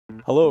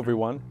Hello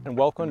everyone, and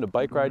welcome to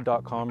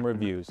BikeRide.com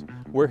Reviews.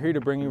 We're here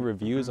to bring you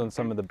reviews on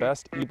some of the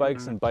best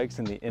e-bikes and bikes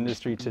in the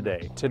industry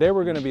today. Today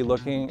we're going to be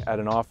looking at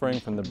an offering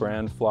from the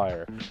brand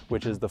Flyer,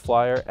 which is the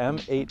Flyer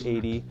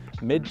M880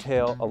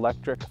 Midtail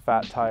electric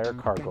fat tire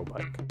cargo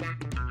bike.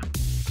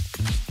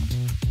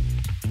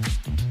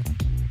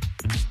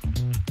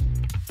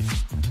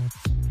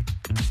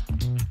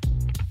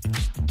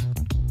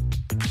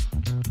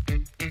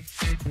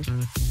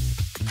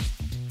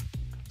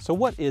 So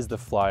what is the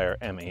Flyer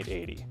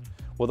M880?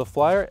 Well, the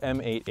Flyer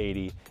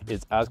M880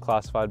 is, as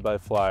classified by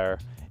Flyer,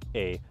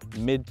 a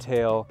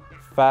mid-tail,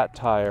 fat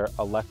tire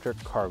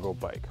electric cargo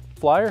bike.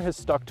 Flyer has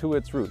stuck to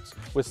its roots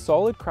with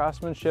solid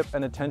craftsmanship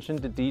and attention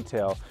to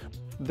detail.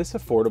 This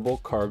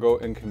affordable cargo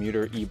and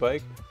commuter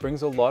e-bike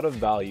brings a lot of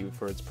value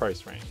for its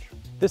price range.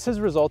 This has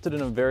resulted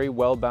in a very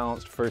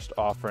well-balanced first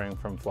offering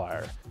from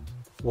Flyer.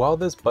 While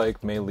this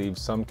bike may leave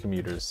some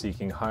commuters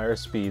seeking higher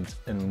speeds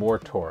and more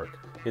torque,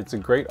 it's a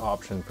great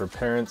option for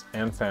parents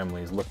and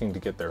families looking to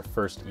get their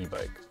first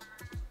e-bike.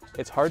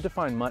 It's hard to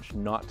find much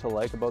not to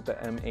like about the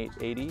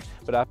M880,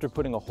 but after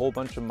putting a whole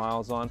bunch of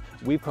miles on,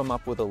 we've come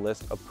up with a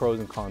list of pros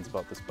and cons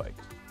about this bike.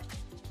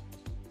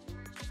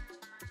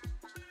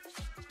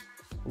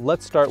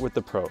 Let's start with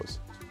the pros.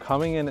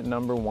 Coming in at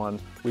number one,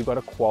 we've got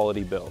a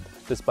quality build.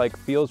 This bike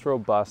feels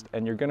robust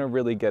and you're gonna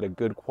really get a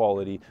good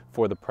quality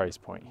for the price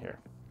point here.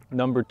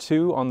 Number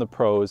two on the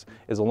pros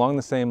is along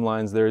the same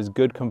lines. There is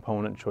good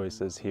component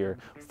choices here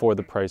for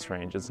the price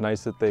range. It's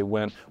nice that they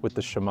went with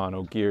the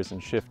Shimano gears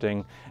and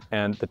shifting,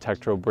 and the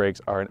Tektro brakes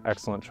are an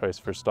excellent choice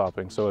for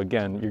stopping. So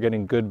again, you're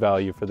getting good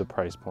value for the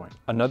price point.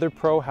 Another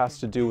pro has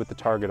to do with the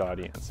target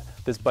audience.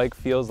 This bike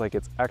feels like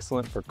it's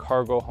excellent for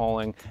cargo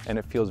hauling and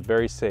it feels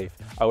very safe.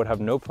 I would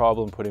have no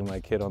problem putting my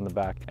kid on the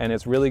back, and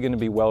it's really going to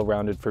be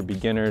well-rounded for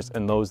beginners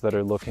and those that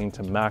are looking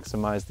to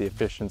maximize the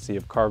efficiency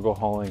of cargo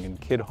hauling and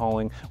kid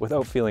hauling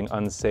without feeling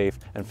unsafe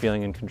and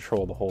feeling in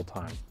control the whole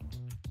time.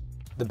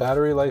 The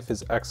battery life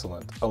is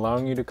excellent,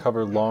 allowing you to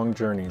cover long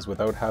journeys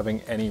without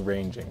having any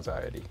range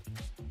anxiety.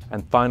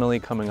 And finally,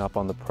 coming up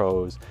on the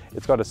pros,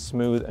 it's got a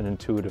smooth and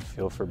intuitive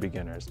feel for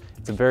beginners.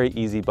 It's a very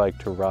easy bike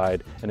to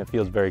ride and it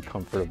feels very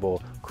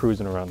comfortable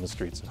cruising around the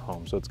streets at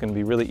home. So it's going to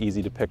be really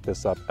easy to pick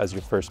this up as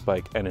your first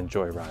bike and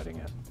enjoy riding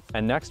it.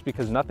 And next,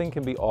 because nothing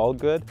can be all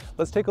good,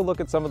 let's take a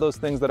look at some of those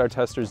things that our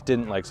testers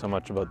didn't like so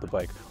much about the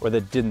bike or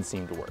that didn't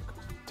seem to work.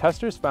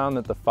 Testers found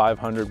that the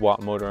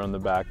 500-watt motor on the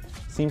back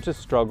seemed to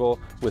struggle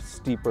with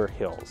steeper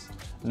hills.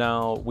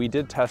 Now, we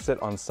did test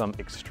it on some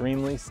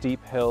extremely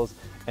steep hills,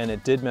 and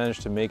it did manage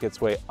to make its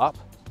way up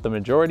the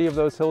majority of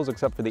those hills,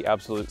 except for the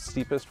absolute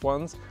steepest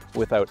ones,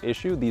 without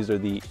issue. These are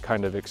the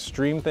kind of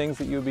extreme things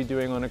that you would be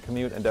doing on a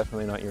commute, and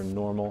definitely not your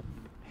normal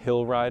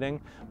hill riding.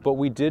 But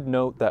we did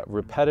note that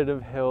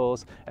repetitive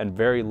hills and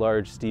very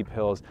large steep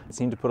hills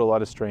seem to put a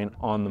lot of strain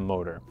on the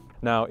motor.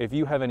 Now, if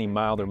you have any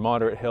mild or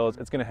moderate hills,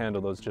 it's going to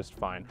handle those just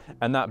fine.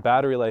 And that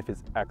battery life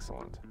is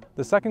excellent.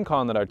 The second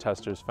con that our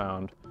testers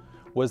found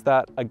was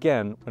that,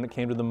 again, when it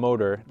came to the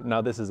motor,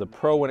 now this is a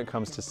pro when it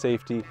comes to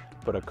safety,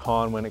 but a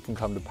con when it can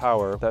come to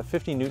power, that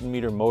 50 Newton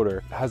meter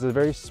motor has a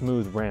very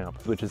smooth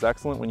ramp, which is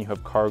excellent when you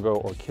have cargo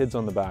or kids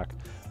on the back.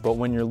 But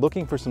when you're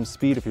looking for some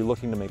speed, if you're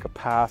looking to make a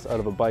pass out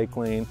of a bike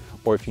lane,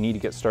 or if you need to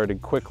get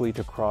started quickly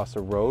to cross a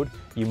road,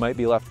 you might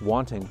be left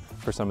wanting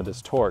for some of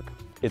this torque.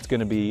 It's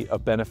going to be a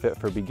benefit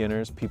for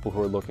beginners, people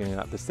who are looking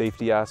at the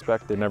safety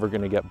aspect. They're never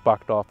going to get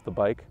bucked off the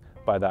bike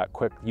by that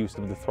quick use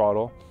of the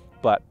throttle.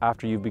 But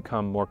after you've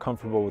become more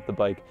comfortable with the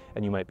bike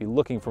and you might be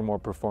looking for more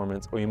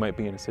performance, or you might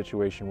be in a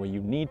situation where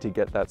you need to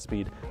get that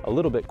speed a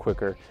little bit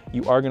quicker,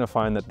 you are going to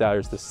find that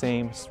there's the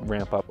same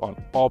ramp up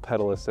on all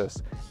pedal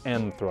assists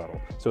and the throttle.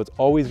 So it's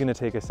always going to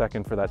take a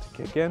second for that to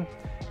kick in.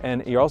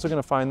 And you're also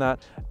going to find that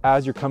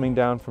as you're coming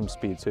down from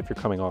speed. So if you're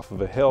coming off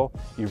of a hill,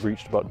 you've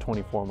reached about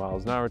 24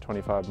 miles an hour,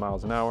 25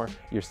 miles an hour,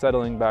 you're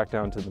settling back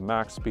down to the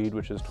max speed,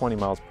 which is 20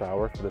 miles per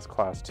hour for this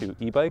class 2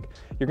 e-bike.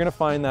 You're going to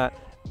find that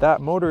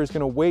that motor is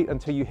going to wait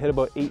until you hit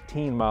about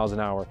 18 miles an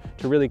hour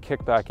to really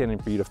kick back in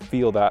and for you to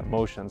feel that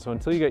motion. So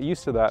until you get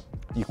used to that,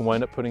 you can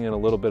wind up putting in a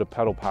little bit of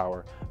pedal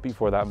power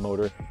before that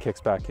motor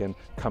kicks back in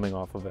coming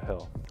off of a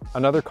hill.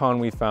 Another con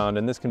we found,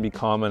 and this can be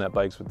common at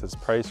bikes with this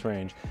price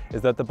range,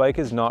 is that the bike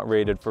is not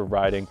rated for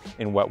riding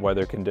in wet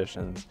weather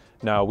conditions.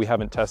 Now, we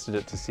haven't tested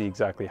it to see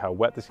exactly how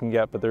wet this can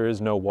get, but there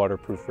is no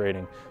waterproof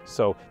rating,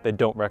 so they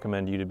don't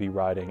recommend you to be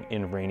riding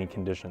in rainy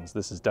conditions.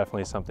 This is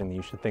definitely something that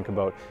you should think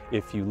about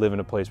if you live in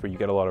a place where you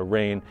get a lot of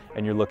rain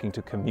and you're looking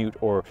to commute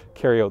or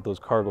carry out those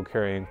cargo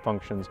carrying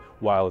functions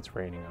while it's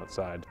raining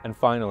outside. And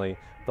finally,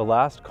 the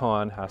last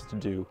con has to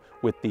do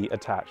with the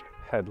attached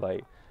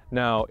headlight.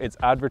 Now, it's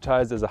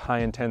advertised as a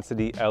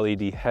high-intensity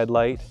LED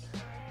headlight,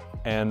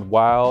 and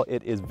while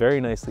it is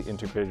very nicely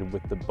integrated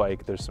with the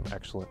bike, there's some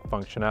excellent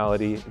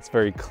functionality. It's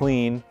very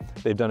clean.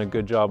 They've done a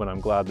good job, and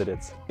I'm glad that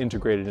it's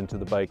integrated into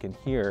the bike. And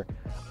here,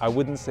 I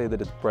wouldn't say that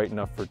it's bright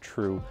enough for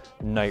true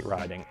night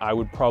riding. I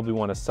would probably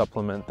want to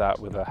supplement that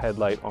with a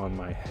headlight on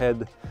my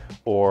head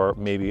or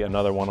maybe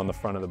another one on the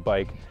front of the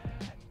bike.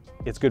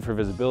 It's good for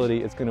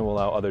visibility, it's going to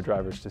allow other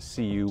drivers to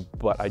see you,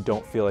 but I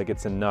don't feel like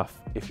it's enough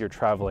if you're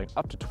traveling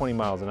up to 20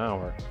 miles an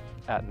hour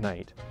at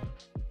night.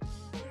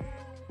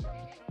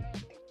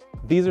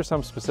 These are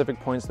some specific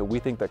points that we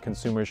think that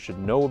consumers should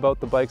know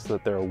about the bike so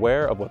that they're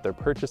aware of what they're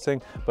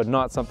purchasing, but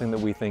not something that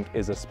we think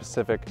is a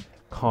specific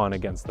con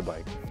against the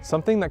bike.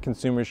 Something that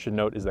consumers should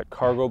note is that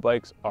cargo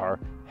bikes are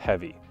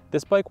heavy.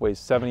 This bike weighs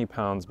 70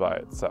 pounds by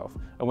itself,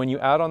 and when you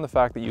add on the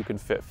fact that you can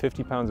fit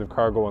 50 pounds of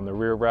cargo on the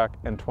rear rack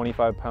and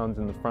 25 pounds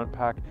in the front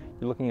pack,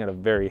 you're looking at a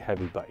very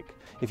heavy bike.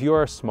 If you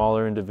are a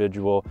smaller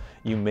individual,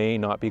 you may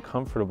not be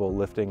comfortable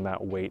lifting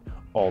that weight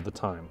all the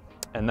time.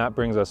 And that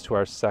brings us to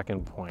our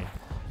second point.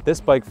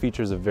 This bike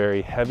features a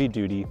very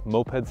heavy-duty,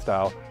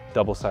 moped-style,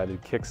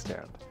 double-sided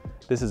kickstand.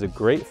 This is a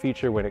great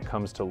feature when it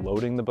comes to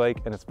loading the bike,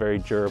 and it's very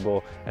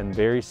durable and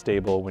very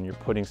stable when you're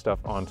putting stuff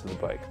onto the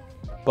bike.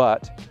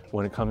 But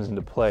when it comes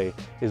into play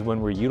is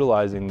when we're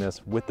utilizing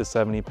this with the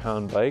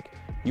 70-pound bike,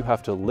 you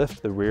have to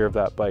lift the rear of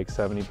that bike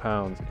 70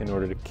 pounds in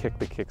order to kick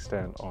the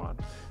kickstand on.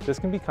 This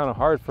can be kind of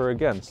hard for,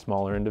 again,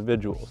 smaller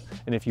individuals.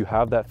 And if you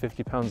have that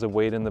 50 pounds of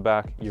weight in the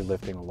back, you're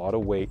lifting a lot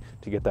of weight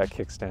to get that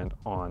kickstand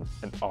on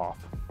and off.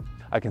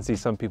 I can see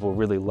some people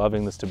really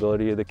loving the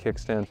stability of the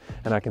kickstand,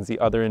 and I can see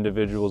other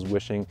individuals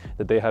wishing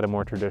that they had a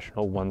more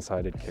traditional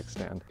one-sided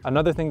kickstand.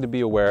 Another thing to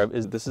be aware of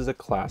is this is a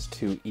Class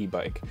 2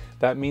 e-bike.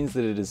 That means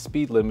that it is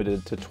speed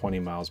limited to 20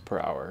 miles per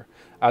hour.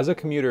 As a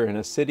commuter in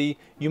a city,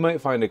 you might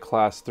find a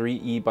Class 3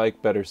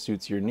 e-bike better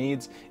suits your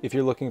needs if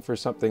you're looking for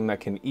something that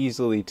can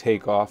easily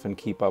take off and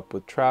keep up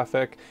with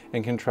traffic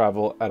and can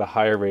travel at a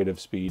higher rate of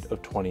speed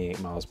of 28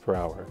 miles per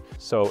hour.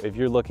 So if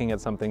you're looking at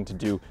something to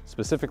do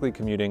specifically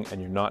commuting and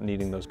you're not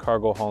needing those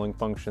cargo hauling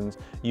functions,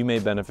 you may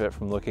benefit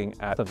from looking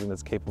at something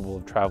that's capable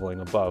of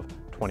traveling above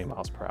 20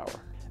 miles per hour.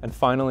 And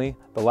finally,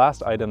 the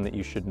last item that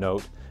you should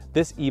note,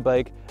 this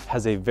e-bike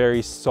has a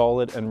very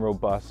solid and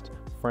robust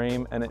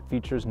frame, and it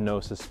features no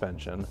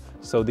suspension.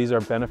 So these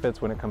are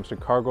benefits when it comes to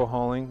cargo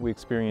hauling. We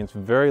experience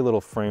very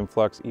little frame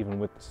flux even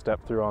with the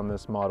step through on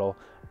this model,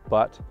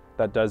 but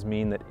that does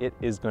mean that it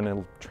is going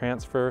to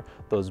transfer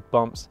those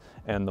bumps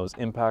and those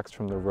impacts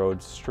from the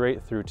road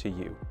straight through to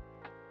you.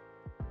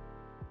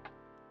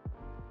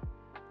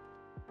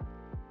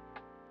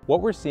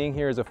 What we're seeing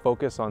here is a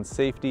focus on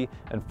safety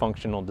and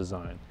functional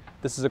design.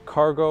 This is a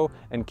cargo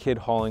and kid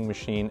hauling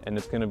machine, and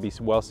it's going to be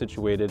well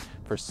situated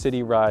for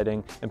city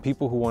riding and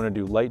people who want to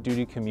do light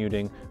duty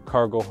commuting,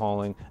 cargo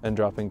hauling, and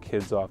dropping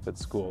kids off at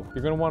school.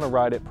 You're going to want to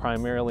ride it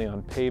primarily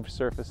on paved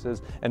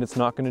surfaces, and it's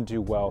not going to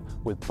do well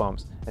with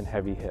bumps and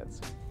heavy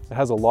hits. It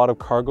has a lot of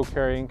cargo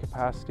carrying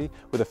capacity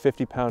with a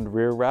 50-pound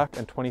rear rack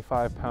and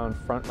 25-pound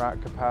front rack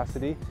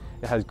capacity.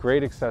 It has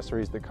great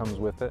accessories that comes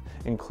with it,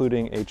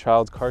 including a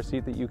child's car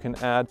seat that you can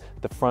add,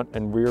 the front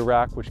and rear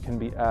rack which can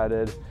be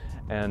added,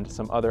 and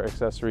some other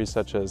accessories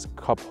such as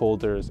cup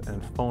holders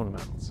and phone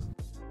mounts.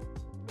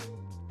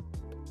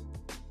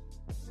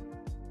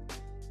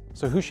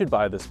 So who should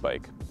buy this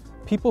bike?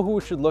 People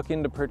who should look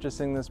into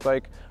purchasing this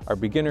bike are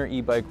beginner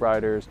e-bike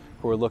riders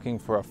who are looking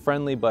for a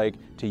friendly bike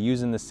to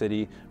use in the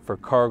city for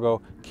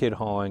cargo, kid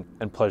hauling,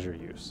 and pleasure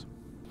use.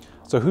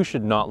 So who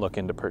should not look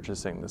into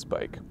purchasing this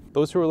bike?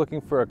 Those who are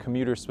looking for a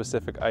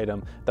commuter-specific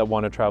item that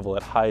want to travel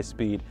at high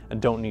speed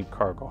and don't need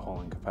cargo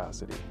hauling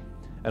capacity.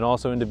 And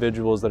also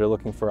individuals that are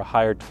looking for a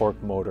higher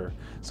torque motor,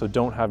 so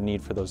don't have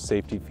need for those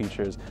safety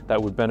features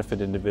that would benefit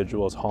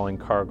individuals hauling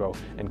cargo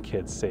and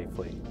kids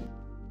safely.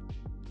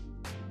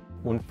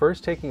 When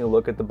first taking a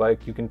look at the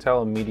bike, you can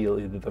tell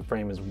immediately that the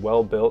frame is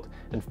well built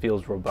and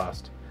feels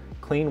robust.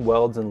 Clean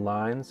welds and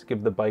lines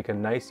give the bike a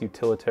nice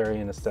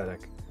utilitarian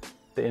aesthetic.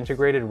 The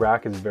integrated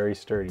rack is very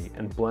sturdy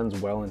and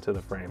blends well into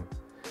the frame.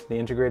 The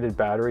integrated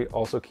battery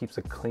also keeps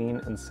a clean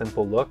and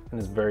simple look and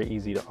is very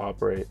easy to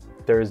operate.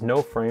 There is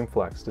no frame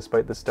flex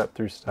despite the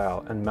step-through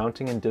style, and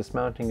mounting and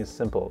dismounting is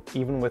simple,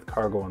 even with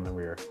cargo on the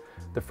rear.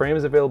 The frame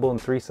is available in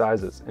 3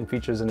 sizes and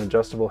features an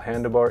adjustable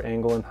handlebar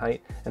angle and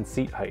height and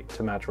seat height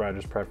to match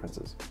riders'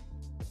 preferences.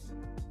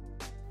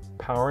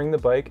 Powering the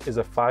bike is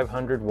a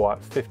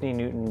 500-watt,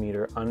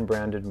 50-Nm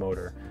unbranded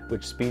motor,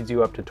 which speeds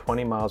you up to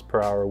 20 miles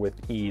per hour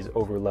with ease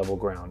over level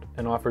ground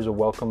and offers a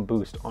welcome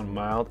boost on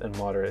mild and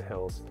moderate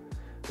hills.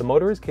 The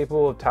motor is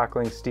capable of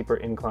tackling steeper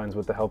inclines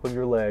with the help of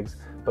your legs,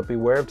 but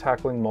beware of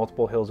tackling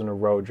multiple hills in a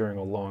row during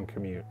a long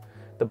commute.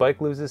 The bike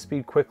loses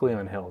speed quickly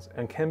on hills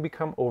and can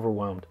become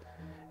overwhelmed.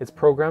 It's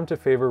programmed to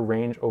favor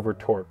range over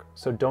torque,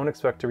 so don't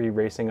expect to be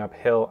racing up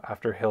hill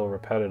after hill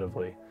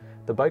repetitively.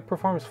 The bike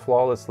performs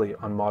flawlessly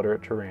on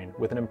moderate terrain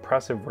with an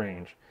impressive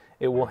range.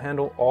 It will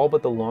handle all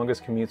but the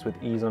longest commutes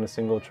with ease on a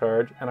single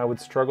charge, and I would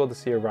struggle to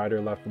see a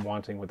rider left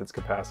wanting with its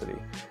capacity.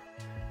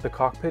 The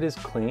cockpit is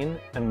clean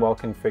and well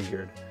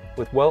configured,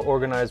 with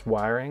well-organized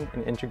wiring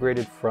and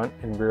integrated front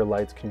and rear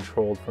lights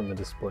controlled from the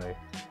display.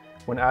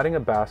 When adding a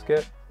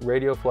basket,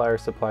 Radio Flyer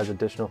supplies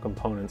additional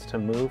components to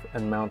move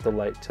and mount the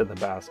light to the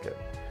basket.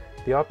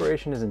 The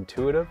operation is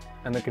intuitive,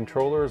 and the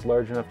controller is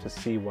large enough to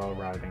see while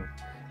riding.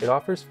 It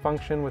offers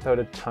function without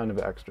a ton of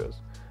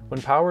extras.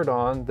 When powered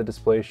on, the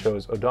display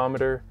shows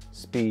odometer,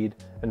 speed,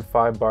 and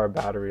 5-bar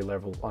battery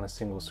level on a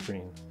single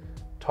screen.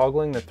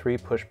 Toggling the 3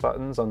 push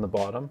buttons on the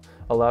bottom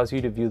allows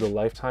you to view the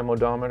lifetime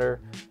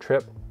odometer,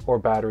 trip or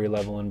battery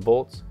level in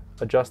volts,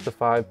 adjust the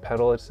 5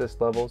 pedal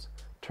assist levels,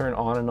 turn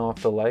on and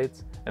off the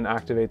lights, and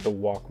activate the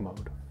walk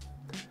mode.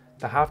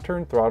 The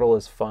half-turn throttle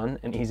is fun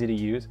and easy to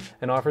use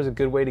and offers a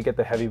good way to get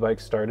the heavy bike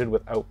started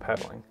without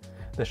pedaling.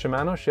 The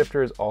Shimano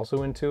shifter is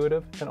also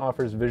intuitive and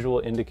offers visual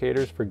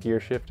indicators for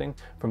gear shifting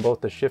from both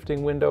the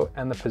shifting window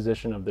and the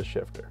position of the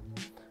shifter.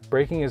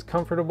 Braking is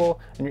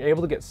comfortable and you're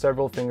able to get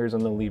several fingers on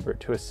the lever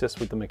to assist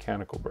with the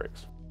mechanical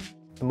brakes.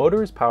 The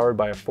motor is powered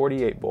by a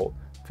 48 volt,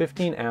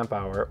 15 amp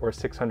hour or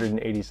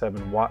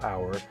 687 watt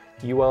hour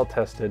UL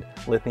tested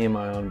lithium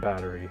ion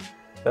battery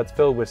that's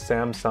filled with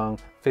Samsung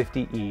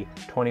 50E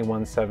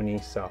 2170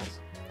 cells.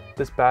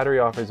 This battery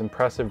offers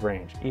impressive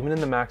range, even in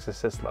the max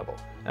assist level,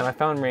 and I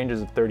found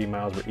ranges of 30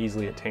 miles were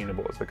easily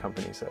attainable, as the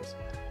company says.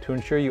 To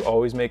ensure you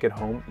always make it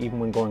home, even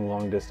when going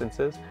long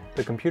distances,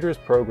 the computer is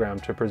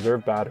programmed to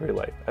preserve battery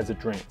life as it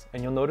drains,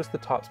 and you'll notice the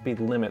top speed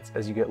limits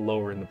as you get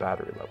lower in the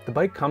battery level. The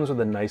bike comes with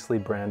a nicely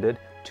branded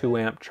 2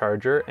 amp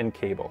charger and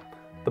cable.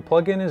 The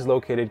plug-in is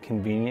located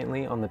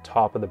conveniently on the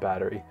top of the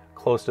battery,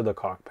 close to the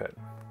cockpit.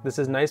 This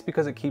is nice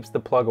because it keeps the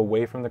plug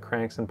away from the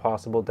cranks and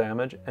possible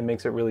damage and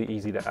makes it really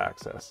easy to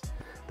access.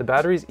 The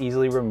battery is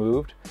easily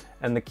removed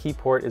and the key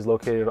port is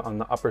located on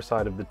the upper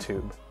side of the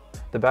tube.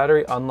 The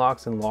battery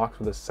unlocks and locks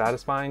with a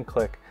satisfying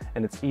click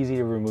and it's easy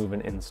to remove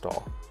and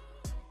install.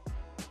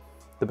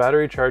 The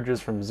battery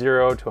charges from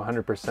 0 to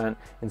 100%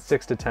 in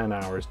 6 to 10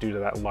 hours due to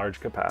that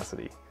large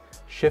capacity.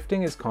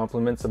 Shifting is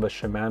complements of a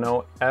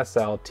Shimano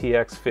SL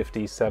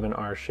TX50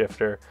 7R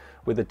shifter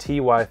with a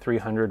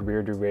TY300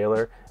 rear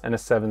derailleur and a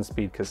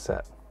 7-speed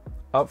cassette.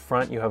 Up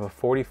front you have a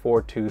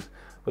 44 tooth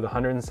with a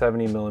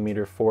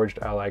 170mm forged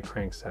Ally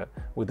crankset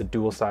with a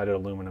dual-sided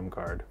aluminum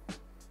guard.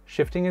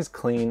 Shifting is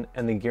clean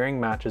and the gearing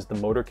matches the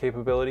motor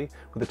capability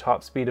with a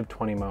top speed of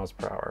 20 miles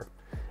per hour.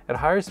 At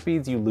higher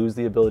speeds you lose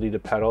the ability to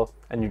pedal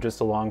and you're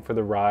just along for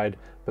the ride,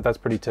 but that's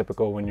pretty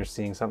typical when you're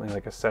seeing something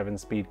like a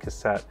 7-speed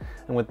cassette,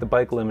 and with the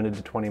bike limited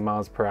to 20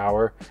 miles per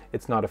hour,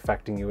 it's not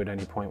affecting you at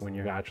any point when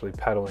you're actually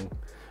pedaling.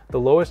 The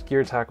lowest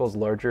gear tackles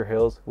larger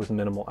hills with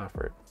minimal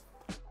effort.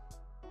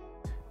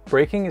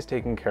 Braking is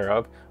taken care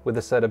of with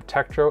a set of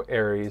Tektro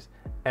Aries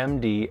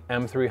MD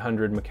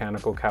M300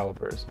 mechanical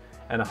calipers,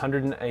 and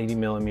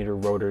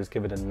 180mm rotors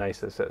give it a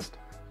nice assist.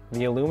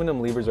 The aluminum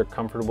levers are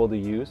comfortable to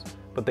use,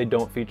 but they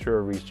don't feature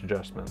a reach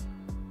adjustment.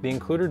 The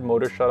included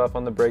motor shutoff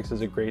on the brakes is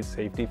a great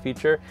safety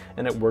feature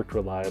and it worked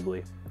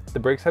reliably. The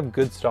brakes have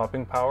good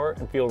stopping power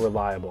and feel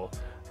reliable,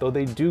 though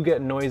they do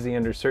get noisy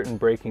under certain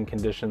braking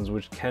conditions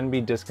which can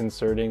be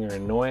disconcerting or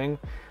annoying.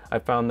 I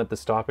found that the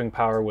stopping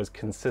power was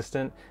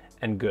consistent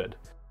and good.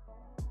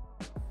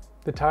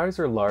 The tires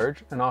are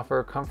large and offer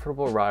a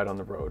comfortable ride on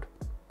the road.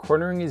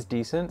 Cornering is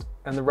decent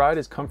and the ride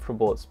is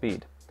comfortable at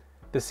speed.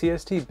 The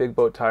CST Big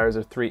Boat tires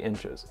are 3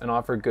 inches and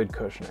offer good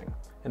cushioning,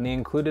 and the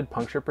included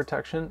puncture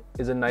protection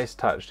is a nice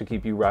touch to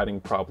keep you riding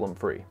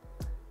problem-free.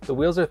 The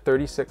wheels are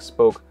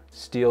 36-spoke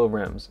steel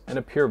rims and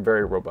appear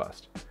very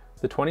robust.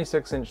 The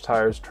 26-inch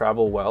tires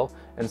travel well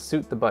and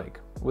suit the bike,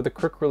 with a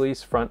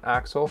quick-release front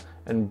axle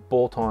and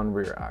bolt-on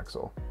rear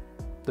axle.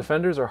 The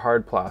fenders are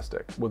hard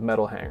plastic with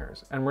metal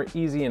hangers and were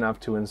easy enough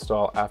to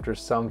install after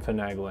some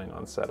finagling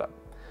on setup.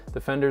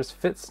 The fenders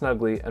fit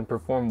snugly and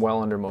perform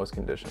well under most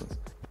conditions.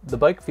 The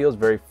bike feels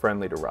very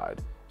friendly to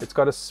ride. It's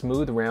got a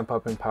smooth ramp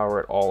up in power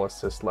at all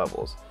assist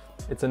levels.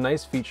 It's a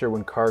nice feature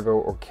when cargo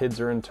or kids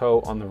are in tow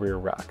on the rear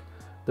rack.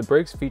 The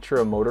brakes feature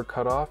a motor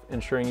cutoff,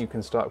 ensuring you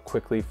can stop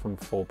quickly from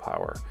full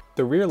power.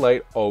 The rear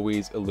light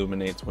always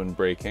illuminates when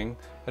braking,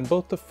 and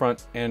both the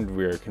front and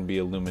rear can be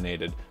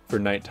illuminated for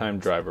nighttime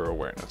driver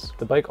awareness.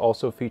 The bike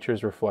also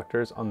features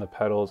reflectors on the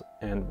pedals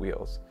and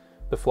wheels.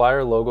 The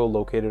Flyer logo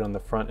located on the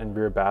front and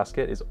rear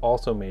basket is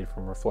also made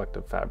from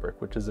reflective fabric,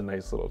 which is a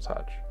nice little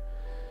touch.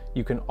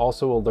 You can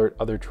also alert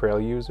other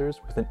trail users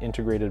with an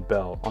integrated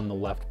bell on the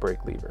left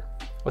brake lever.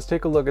 Let's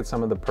take a look at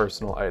some of the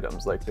personal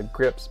items like the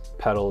grips,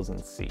 pedals, and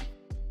seat.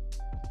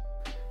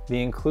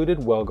 The included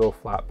Welgo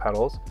flat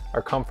pedals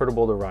are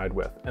comfortable to ride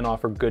with and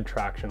offer good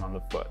traction on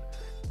the foot.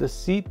 The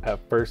seat at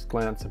first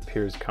glance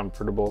appears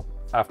comfortable.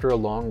 After a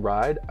long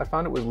ride, I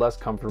found it was less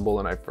comfortable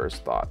than I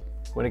first thought.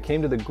 When it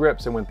came to the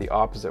grips, it went the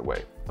opposite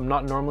way. I'm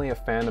not normally a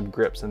fan of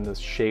grips in this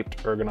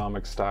shaped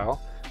ergonomic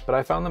style, but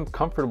I found them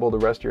comfortable to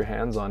rest your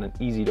hands on and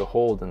easy to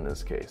hold in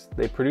this case.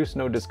 They produced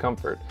no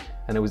discomfort,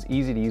 and it was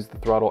easy to use the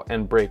throttle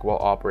and brake while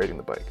operating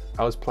the bike.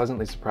 I was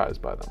pleasantly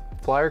surprised by them.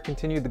 Flyer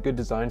continued the good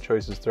design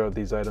choices throughout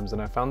these items,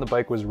 and I found the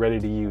bike was ready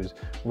to use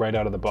right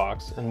out of the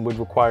box and would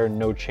require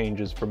no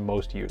changes for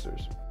most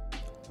users.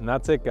 And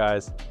that's it,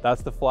 guys.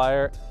 That's the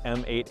Flyer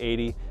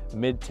M880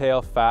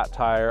 Midtail fat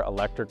tire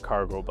electric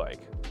cargo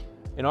bike.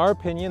 In our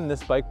opinion,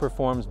 this bike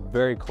performs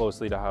very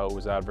closely to how it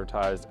was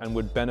advertised and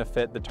would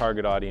benefit the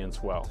target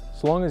audience well.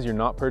 So long as you're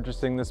not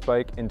purchasing this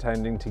bike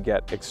intending to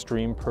get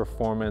extreme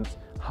performance,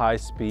 high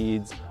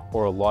speeds,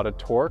 or a lot of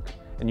torque,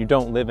 and you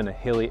don't live in a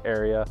hilly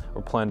area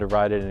or plan to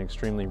ride it in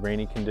extremely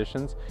rainy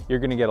conditions, you're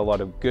going to get a lot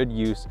of good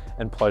use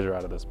and pleasure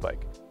out of this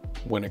bike.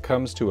 When it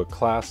comes to a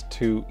Class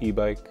 2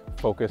 e-bike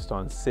focused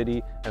on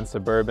city and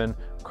suburban,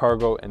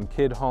 cargo and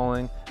kid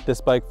hauling, this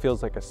bike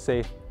feels like a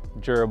safe,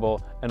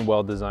 durable, and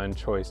well-designed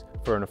choice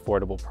for an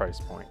affordable price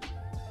point.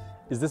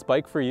 Is this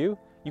bike for you?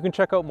 You can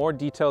check out more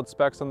detailed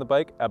specs on the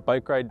bike at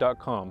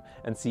bikeride.com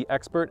and see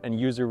expert and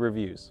user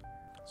reviews.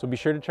 So be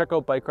sure to check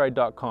out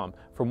bikeride.com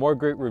for more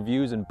great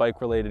reviews and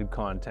bike-related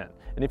content.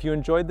 And if you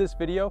enjoyed this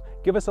video,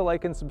 give us a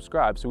like and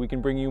subscribe so we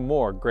can bring you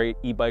more great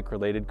e-bike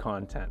related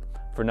content.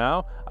 For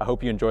now, I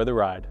hope you enjoy the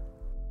ride.